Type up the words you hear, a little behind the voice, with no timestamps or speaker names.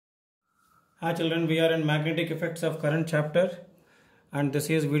Hi children, we are in magnetic effects of current chapter and this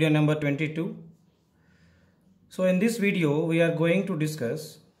is video number 22. So in this video we are going to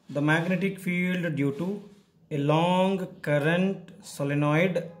discuss the magnetic field due to a long current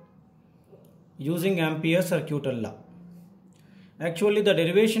solenoid using Ampere's circuital law. Actually the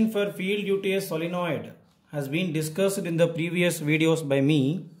derivation for field due to a solenoid has been discussed in the previous videos by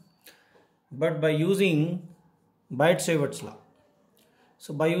me, but by using Biot-Savart's law.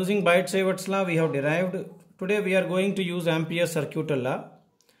 So by using Biot-Savart's law we have derived. Today we are going to use Ampere's circuital law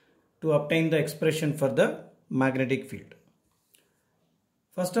to obtain the expression for the magnetic field.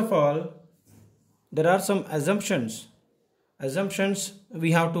 First of all, there are some assumptions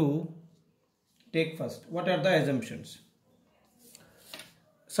we have to take first. What are the assumptions?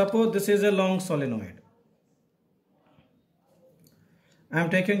 Suppose this is a long solenoid. I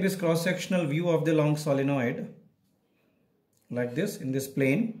am taking this cross-sectional view of the long solenoid like this in this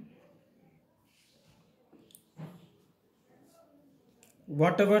plane.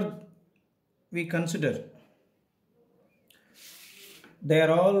 Whatever we consider, they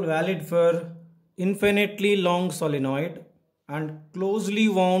are all valid for infinitely long solenoid and closely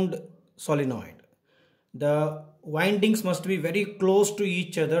wound solenoid. The windings must be very close to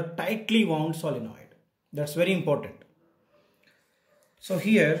each other, tightly wound solenoid. That's very important. So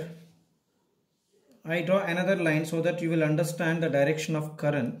here I draw another line so that you will understand the direction of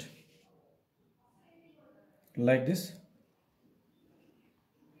current like this.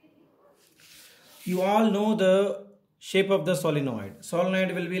 You all know the shape of the solenoid.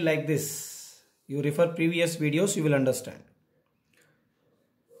 Solenoid will be like this. You refer previous videos, you will understand.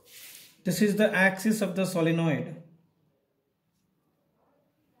 This is the axis of the solenoid.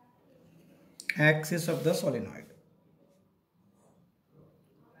 Axis of the solenoid.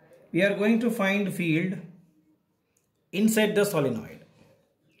 We are going to find field inside the solenoid.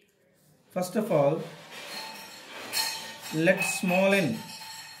 First of all, let small n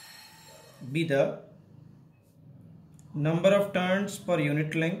be the number of turns per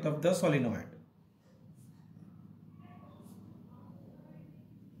unit length of the solenoid.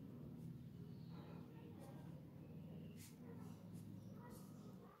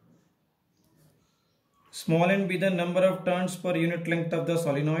 Small n be the number of turns per unit length of the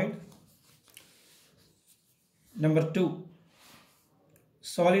solenoid. Number 2,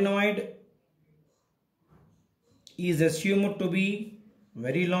 solenoid is assumed to be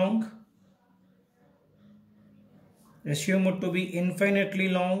very long, assumed to be infinitely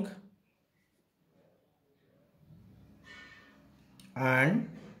long, and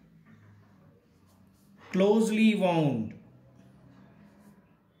closely wound.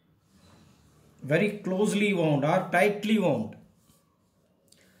 Very closely wound or tightly wound.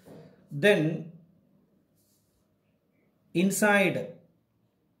 Then inside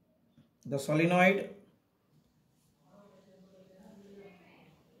the solenoid,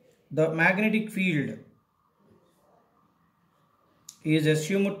 the magnetic field is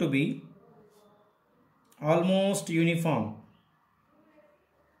assumed to be almost uniform.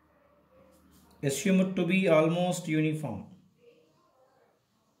 Assumed to be almost uniform.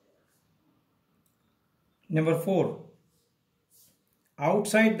 Number 4,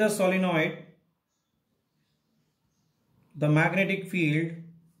 outside the solenoid, the magnetic field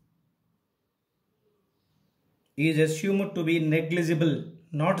is assumed to be negligible,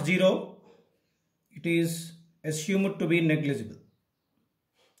 not zero. It is assumed to be negligible.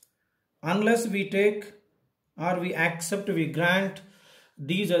 Unless we take or we accept, we grant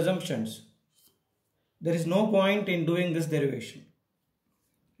these assumptions, there is no point in doing this derivation.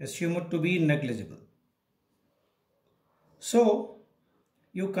 Assumed to be negligible. So,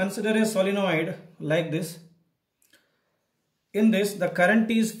 you consider a solenoid like this. In this, the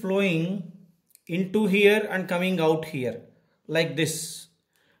current is flowing into here and coming out here like this.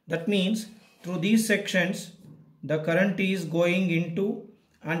 That means through these sections, the current is going into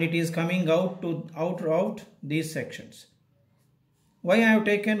and it is coming out to out these sections. Why I have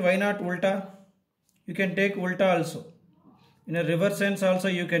taken, why not ulta? You can take ulta also. In a reverse sense also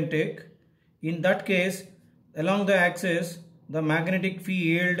you can take. In that case, along the axis, the magnetic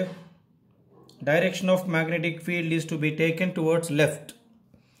field, direction of magnetic field is to be taken towards left.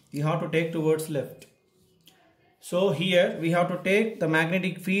 You have to take towards left. So here we have to take the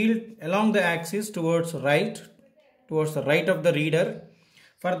magnetic field along the axis towards the right of the reader.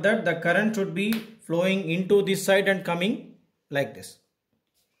 For that the current should be flowing into this side and coming like this.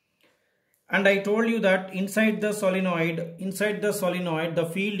 And I told you that inside the solenoid, the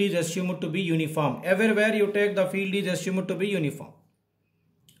field is assumed to be uniform. Everywhere you take, the field is assumed to be uniform.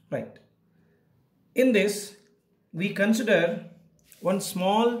 Right. In this, we consider one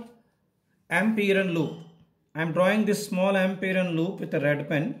small Amperian loop. I am drawing this small Amperian loop with a red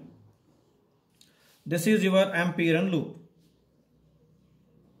pen. This is your Amperian loop.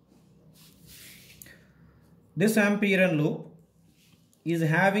 This Amperian loop is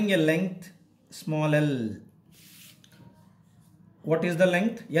having a length small l. What is the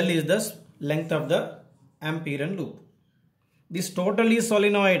length? L is the length of the Amperian loop. This totally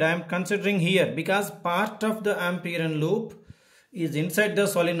solenoid I am considering here because part of the Amperian loop is inside the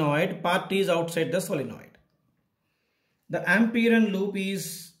solenoid, part is outside the solenoid. The Amperian loop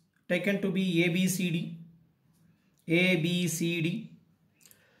is taken to be ABCD.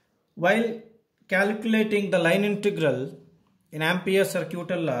 While calculating the line integral in Ampere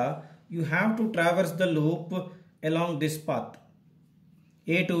circuital law, you have to traverse the loop along this path.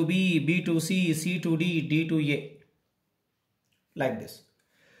 A to B, B to C, C to D, D to A. Like this.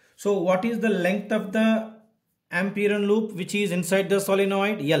 So what is the length of the Amperian loop which is inside the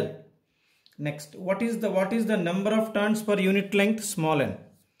solenoid? L. Next, what is the number of turns per unit length? Small n.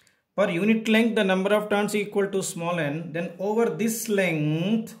 Per unit length, the number of turns equal to small n. Then over this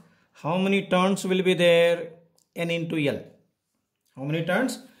length, how many turns will be there? N into L. How many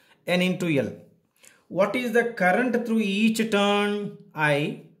turns? N into L. What is the current through each turn?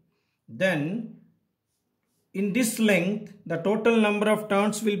 I. Then in this length, the total number of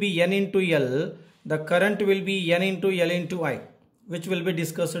turns will be N into L. The current will be N into L into I, which will be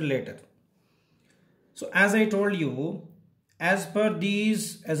discussed later. So as I told you, as per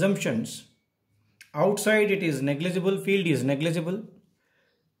these assumptions, outside it is negligible, field is negligible.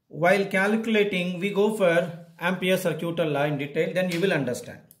 While calculating, we go for Ampere circuital law in detail, then you will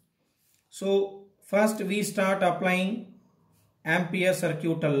understand. So first we start applying Ampere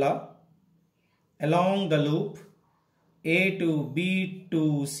circuital law along the loop A to B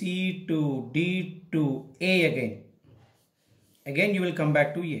to C to D to A again. Again you will come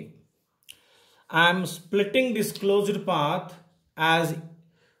back to A. I am splitting this closed path as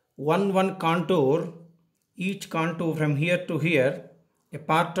one contour, each contour from here to here, a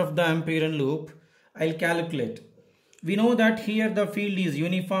part of the Amperian loop. I will calculate. We know that here the field is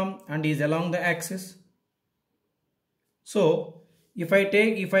uniform and is along the axis. So if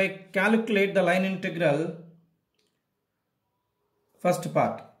I calculate the line integral, first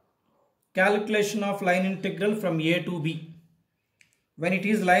part, calculation of line integral from A to B. When it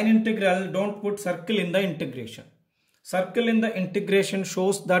is line integral, don't put circle in the integration. Circle in the integration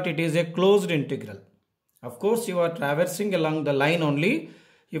shows that it is a closed integral. Of course, you are traversing along the line only.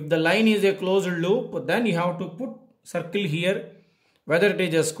 If the line is a closed loop, then you have to put circle here. Whether it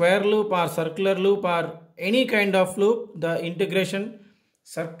is a square loop or circular loop or any kind of loop, the integration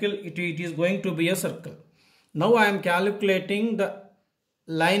circle, it is going to be a circle. Now I am calculating the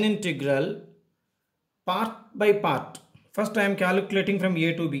line integral part by part. First I am calculating from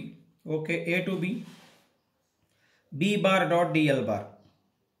A to B. Okay, A to B. B bar dot DL bar.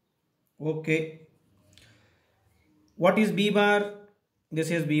 Okay. What is B bar? This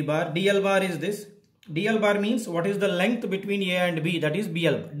is B bar. DL bar is this. DL bar means what is the length between A and B, that is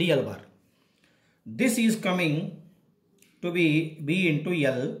DL bar. This is coming to be B into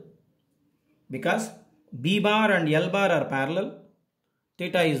L because B bar and L bar are parallel.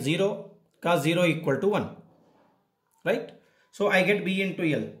 Theta is 0, cos 0 equal to 1. Right? So I get B into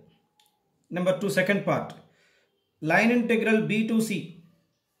L. Number 2, second part. Line integral B to C.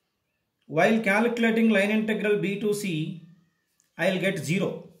 While calculating line integral B to C, I will get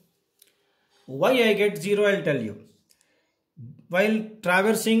 0. Why I get 0, I will tell you. While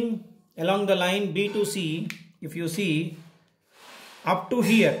traversing along the line B to C, if you see, up to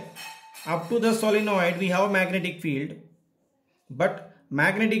here, up to the solenoid, we have a magnetic field. But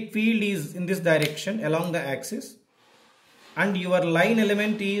magnetic field is in this direction along the axis. And your line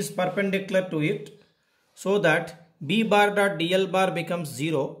element is perpendicular to it. So that B bar dot DL bar becomes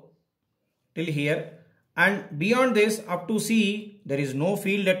 0 till here. And beyond this, up to C, there is no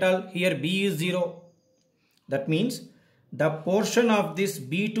field at all. Here B is 0. That means the portion of this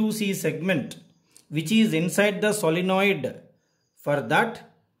B to C segment which is inside the solenoid, for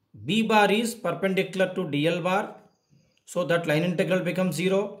that B bar is perpendicular to DL bar. So that line integral becomes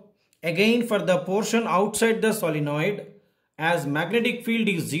 0. Again for the portion outside the solenoid, as magnetic field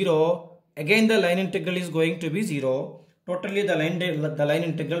is 0, again the line integral is going to be 0. Totally the line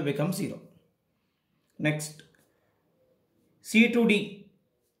integral becomes 0. Next, C to D,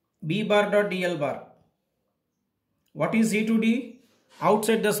 B bar dot DL bar. What is C to D?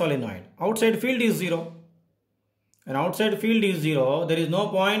 Outside the solenoid. Outside field is 0. And outside field is 0. There is no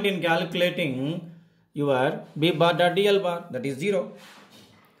point in calculating your B bar dot DL bar. That is 0.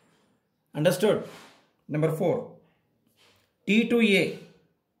 Understood? Number 4. T to A.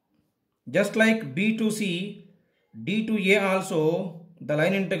 Just like B to C, D to A also, the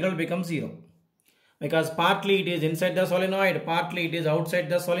line integral becomes 0. Because partly it is inside the solenoid, partly it is outside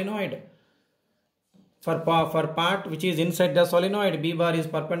the solenoid. For part which is inside the solenoid, B bar is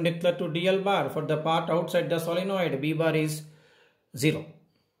perpendicular to DL bar. For the part outside the solenoid, B bar is 0.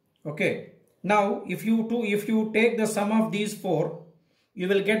 Okay. Now, if you take the sum of these four, you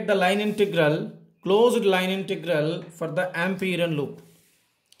will get the line integral, closed line integral for the Amperian loop.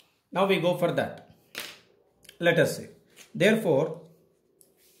 Now we go for that. Let us say, therefore,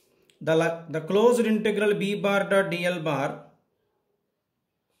 the closed integral B bar dot DL bar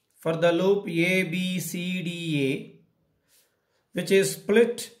for the loop A, B, C, D, A, which is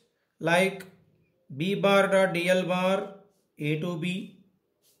split like B bar dot DL bar A to B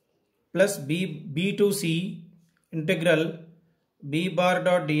plus B to C integral B bar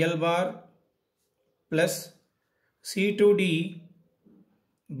dot DL bar plus C to D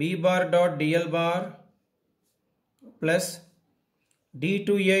B bar dot DL bar plus D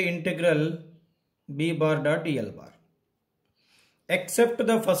to A integral B bar dot DL bar. Except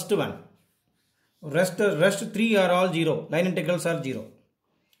the first one, rest three are all 0, line integrals are 0.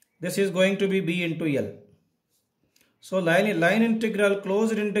 This is going to be B into L. So line integral,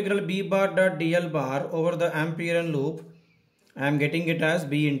 closed integral B bar dot DL bar over the Amperian loop, I am getting it as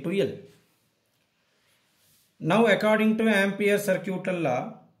B into L. Now according to Ampere's circuital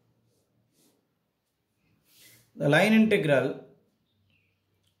law, the line integral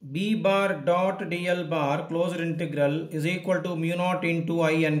B bar dot DL bar closed integral is equal to mu naught into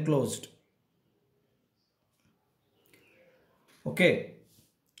I enclosed. Okay.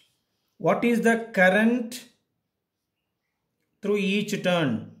 What is the current through each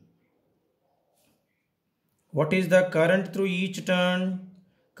turn? What is the current through each turn?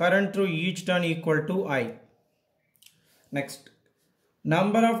 Current through each turn equal to I. Next,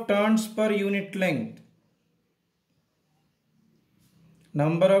 number of turns per unit length.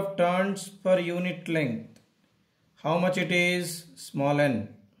 Number of turns per unit length. How much it is? Small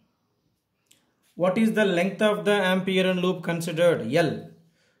n. What is the length of the Amperian loop considered? L.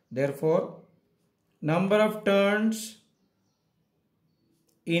 Therefore, number of turns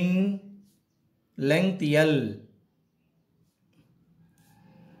in length L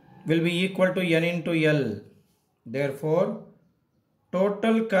will be equal to n into L. Therefore,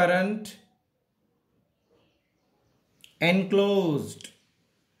 total current enclosed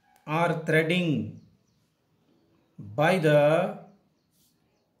or threading by the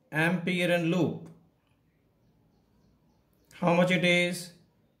Amperian loop, how much it is?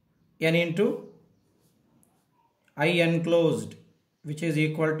 N into I enclosed, which is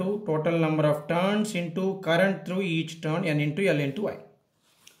equal to total number of turns into current through each turn, N into L into I.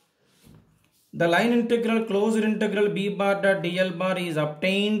 The line integral, closed integral B bar dot DL bar is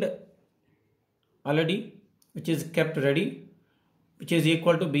obtained already, which is kept ready, which is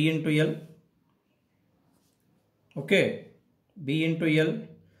equal to B into L. Okay, B into L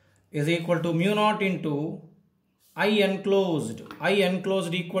is equal to mu naught into I enclosed. I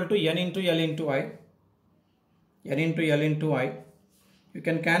enclosed equal to N into L into I. N into L into I. You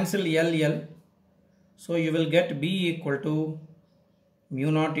can cancel L. So you will get B equal to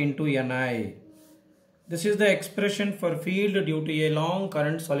mu naught into Ni. This is the expression for field due to a long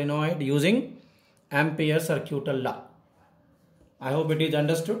current solenoid using Ampere's circuital law. I hope it is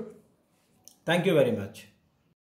understood. Thank you very much.